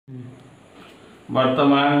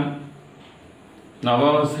वर्तमान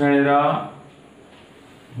नवम श्रेणी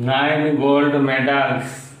 9 गोल्ड मेडल्स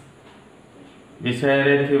विषय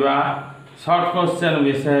रे थिबा शॉर्ट क्वेश्चन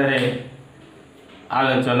विषय रे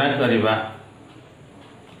आलोचना करिबा।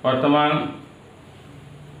 वर्तमान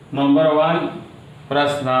नंबर 1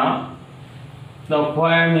 प्रश्न, the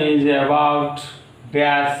poem is about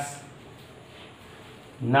dash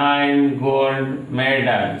 9 gold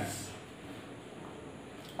medals.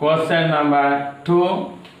 Question number 2,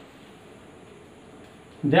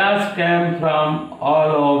 dash came from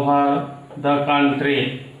all over the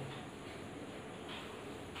country.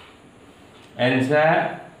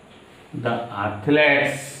 Answer, the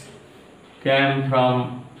athletes came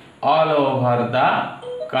from all over the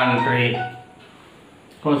country.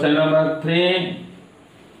 Question number 3,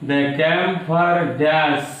 they came for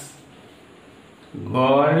dash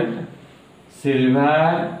gold,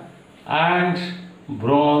 silver and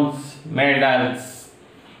bronze medals.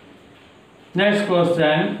 Next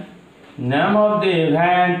question, name of the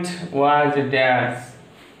event was dash.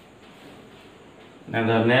 Now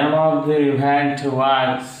the name of the event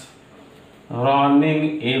was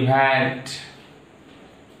running event.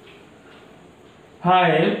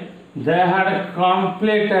 5, they had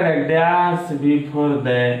completed a dash before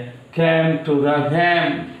they came to the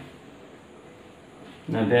game.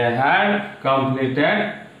 Now they had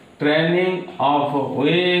completed training of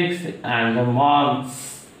weeks and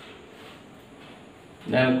months.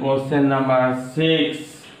 Then question number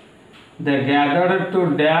 6, they gathered to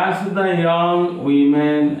dash the young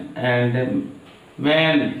women and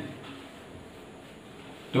men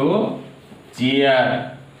to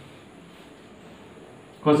cheer.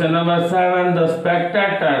 Question number 7, the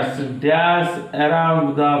spectators dash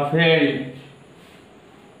around the field.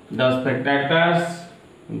 The spectators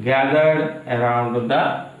gathered around the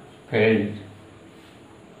field.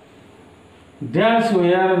 Dash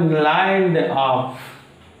were lined up.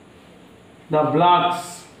 The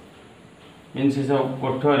blocks means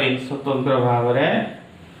कोठरी स्वतंत्र भाव में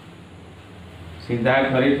सीधा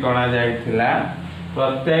करी टणा जाइथिला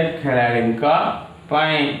प्रत्येक खिलाड़ी का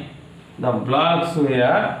पाई. The blocks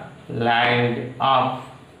were lined up.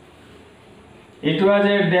 It was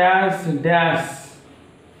a dash.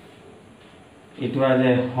 It was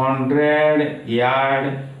a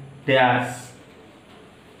 100-yard dash.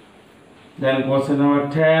 Then question number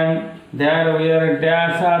 10, there were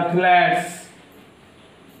dash athletes.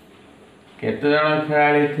 केते जण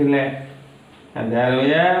खिलाड़ी थिले? And there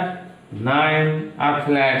were 9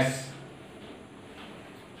 athletes.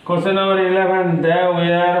 Question number 11, they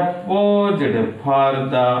were posed for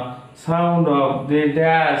the sound of the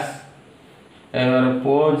dash. They were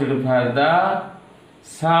posed for the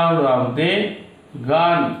sound of the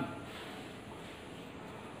gun.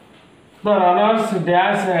 The runners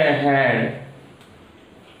dash ahead,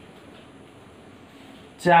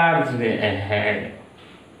 charged ahead.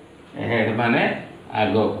 Ahead माने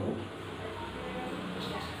आगो.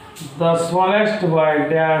 The smallest boy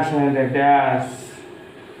dash and dash.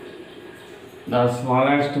 The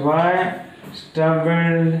smallest boy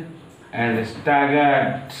stumbled and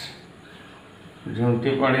staggered.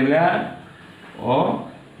 झुंटी पड़िला ओ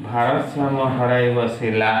भारसाम्य हराई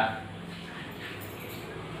बसिला.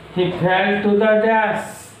 He fell to the dash.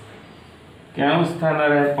 केउं स्थान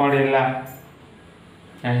रे पड़िला?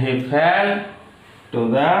 He fell to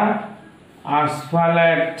the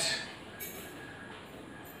asphalt.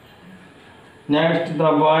 Next,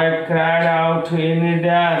 the boy cried out in a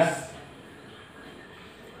dash.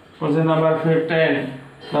 Question number 15.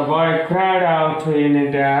 The boy cried out in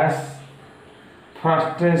a dash,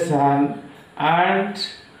 frustration and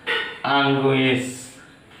anguish.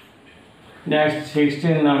 Next,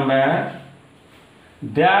 16 number.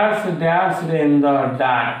 Dashed in the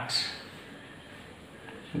dirt.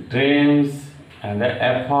 Dreams and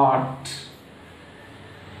effort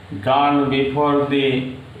gone before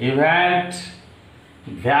the event,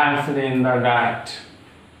 dashed in the dirt.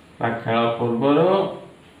 खेल पूर्वर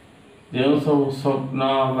जो सब स्वप्न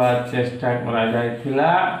बा चेष्टा करा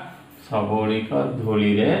जाइथिला सबोड़िक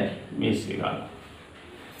धूली रे मिसिगला.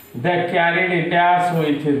 They carried a dash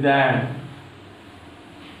with them.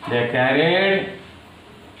 They carried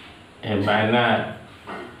a banner.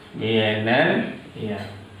 B-A-N-N-E-R.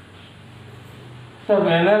 The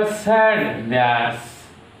banner said dash.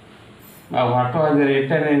 Now what was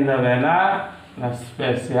written in the banner? The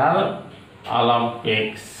Special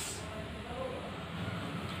Olympics.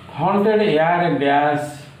 100-yard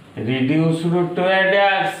dash reduced to a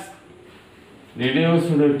dash. Reduced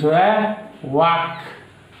to a walk.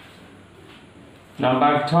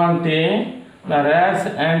 Number 20, the race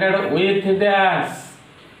ended with dash.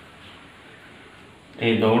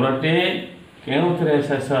 ए दौड़टी केउथरे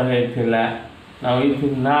शेष होइथिला now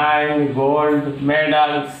with 9 gold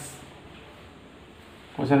medals.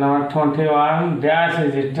 Question number 21, dash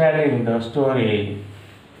is telling the story.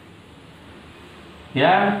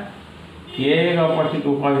 Yeah, किए गपटी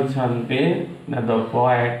को कहिसंते ना the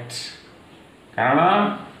poet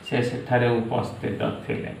कारण से सेठारे उपस्थित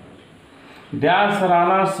थिले. Dash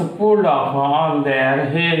runners pulled off on their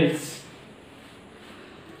heels.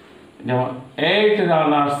 8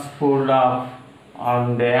 runners pulled off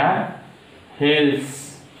on their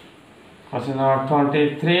heels. Question number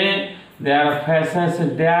 23. Their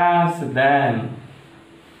faces dash then.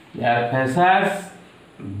 Their faces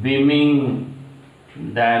beaming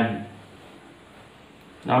then.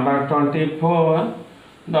 Number 24.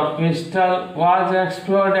 The pistol was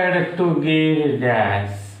exploded to give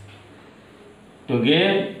dash. To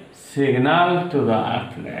give signal to the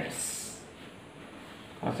athletes.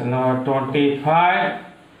 Question number 25.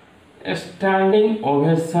 A standing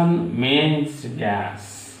ovation means dash.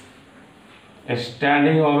 A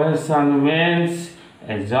standing ovation means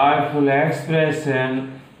a joyful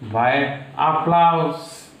expression by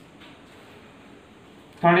applause.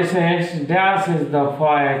 26. Dash is the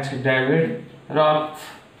poet. David Roth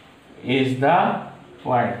is the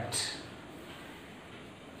poet.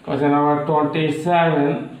 Question number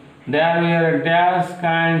 27. There were dash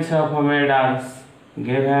kinds of medals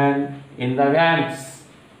given in the games.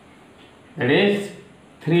 That is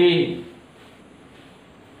 3.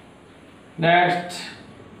 Next,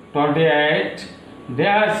 28.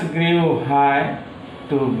 Dash grew high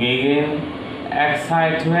to begin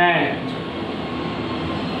excitement.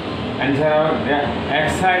 Answer: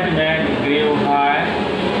 excitement grew high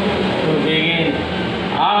to begin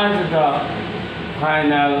as the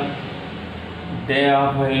final day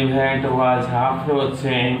of the event was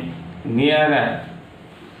approaching nearer.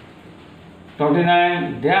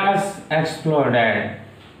 29. Dash exploded.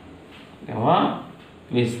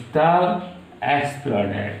 Pistol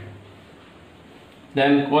exploded.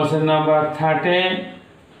 Then question number 30.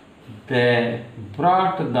 They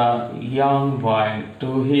brought the young boy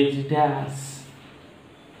to his dash.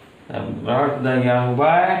 They brought the young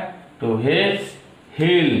boy to his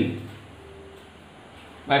heel,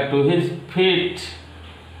 but to his feet.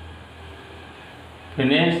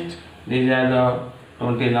 Finished. These are the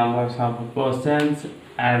 20 numbers of questions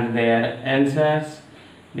and their answers.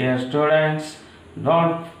 Dear students,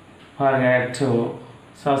 don't forget to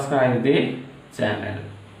subscribe the channel.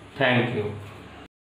 Thank you.